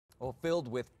Well, filled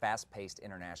with fast-paced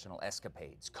international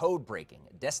escapades, code-breaking,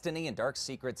 destiny, and dark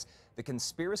secrets, The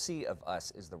Conspiracy of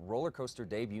Us is the roller coaster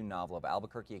debut novel of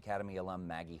Albuquerque Academy alum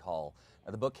Maggie Hall.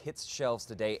 The book hits shelves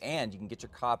today, and you can get your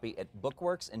copy at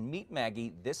Bookworks and meet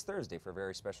Maggie this Thursday for a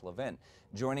very special event.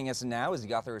 Joining us now is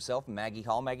the author herself, Maggie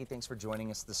Hall. Maggie, thanks for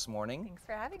joining us this morning. Thanks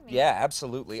for having me. Yeah,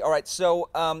 absolutely. All right, so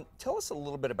tell us a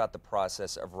little bit about the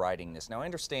process of writing this. Now, I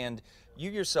understand you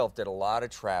yourself did a lot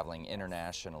of traveling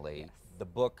internationally. Yes. The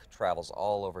book travels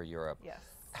all over Europe. Yes.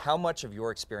 How much of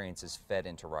your experience is fed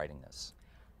into writing this?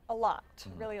 A lot,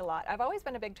 really a lot. I've always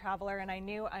been a big traveler, and I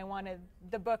knew I wanted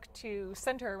the book to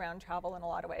center around travel in a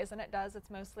lot of ways, and it does. It's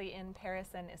mostly in Paris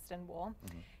and Istanbul.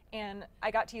 And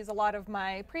I got to use a lot of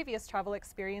my previous travel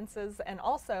experiences and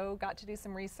also got to do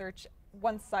some research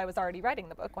once I was already writing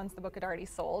the book, once the book had already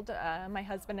sold. My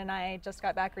husband and I just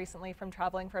got back recently from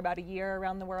traveling for about a year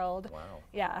around the world. Wow.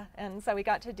 Yeah, and so we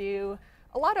got to do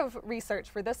a lot of research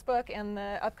for this book and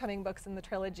the upcoming books in the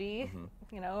trilogy.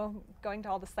 You know, going to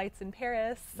all the sites in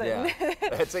Paris. And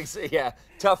Yeah,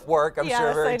 tough work. I'm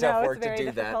sure very tough work to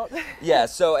do difficult. that. Yeah,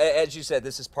 so as you said,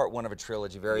 this is part one of a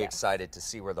trilogy. Very excited to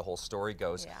see where the whole story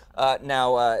goes. Yeah.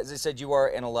 Now, as I said, you are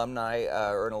an alumni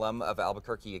or an alum of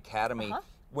Albuquerque Academy.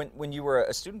 When you were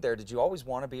a student there, did you always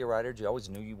want to be a writer? Did you always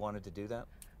knew you wanted to do that?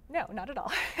 No, not at all.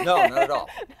 No, not at all.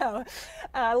 No.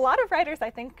 A lot of writers, I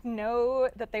think, know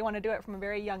that they want to do it from a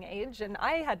very young age, and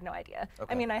I had no idea.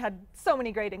 Okay. I mean, I had so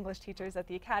many great English teachers at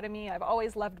the Academy. I've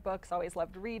always loved books, always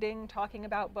loved reading, talking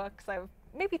about books. I've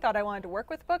maybe thought I wanted to work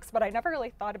with books, but I never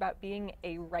really thought about being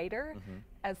a writer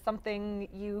as something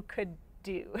you could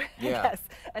do, I guess,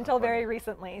 until very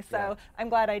recently. So I'm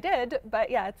glad I did, but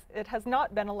yeah, it has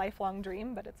not been a lifelong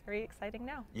dream, but it's very exciting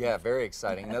now. Yeah, very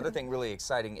exciting. Another thing really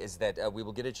exciting is that we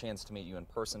will get a chance to meet you in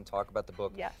person, talk about the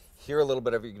book, hear a little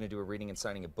bit of it. You're going to do a reading and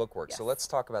signing at Bookworks. So let's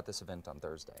talk about this event on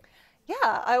Thursday.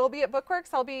 Yeah, I will be at Bookworks.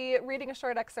 I'll be reading a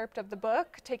short excerpt of the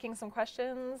book, taking some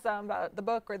questions about the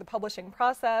book or the publishing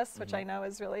process, which I know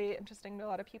is really interesting to a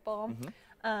lot of people.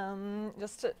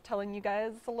 Just telling you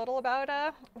guys a little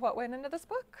about what went into this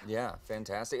book. Yeah,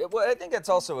 fantastic. Well, I think that's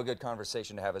also a good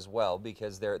conversation to have as well,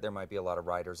 because there might be a lot of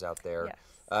writers out there. Yes.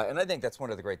 And I think that's one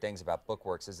of the great things about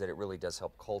Bookworks is that it really does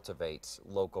help cultivate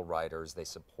local writers. They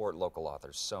support local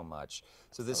authors so much.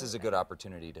 So this is a good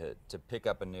opportunity to pick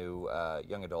up a new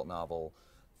young adult novel,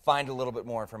 find a little bit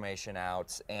more information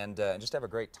out, and just have a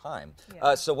great time.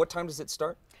 So what time does it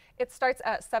start? It starts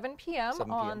at 7 p.m.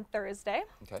 on Thursday.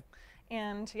 Okay.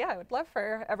 And yeah, I would love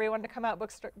for everyone to come out.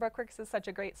 Bookworks is such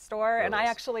a great store, and I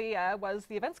actually was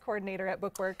the events coordinator at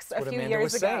Bookworks a few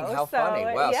years ago. How funny!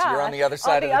 Wow, so you're on the other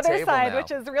side of the table now.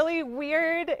 Which is really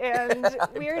weird and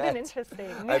and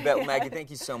interesting. I bet, Maggie. Thank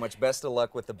you so much. Best of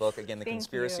luck with the book. Again, The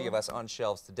Conspiracy of Us on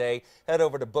shelves today. Head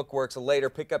over to Bookworks later.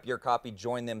 Pick up your copy.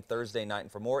 Join them Thursday night.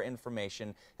 And for more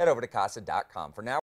information, head over to casa.com. For now.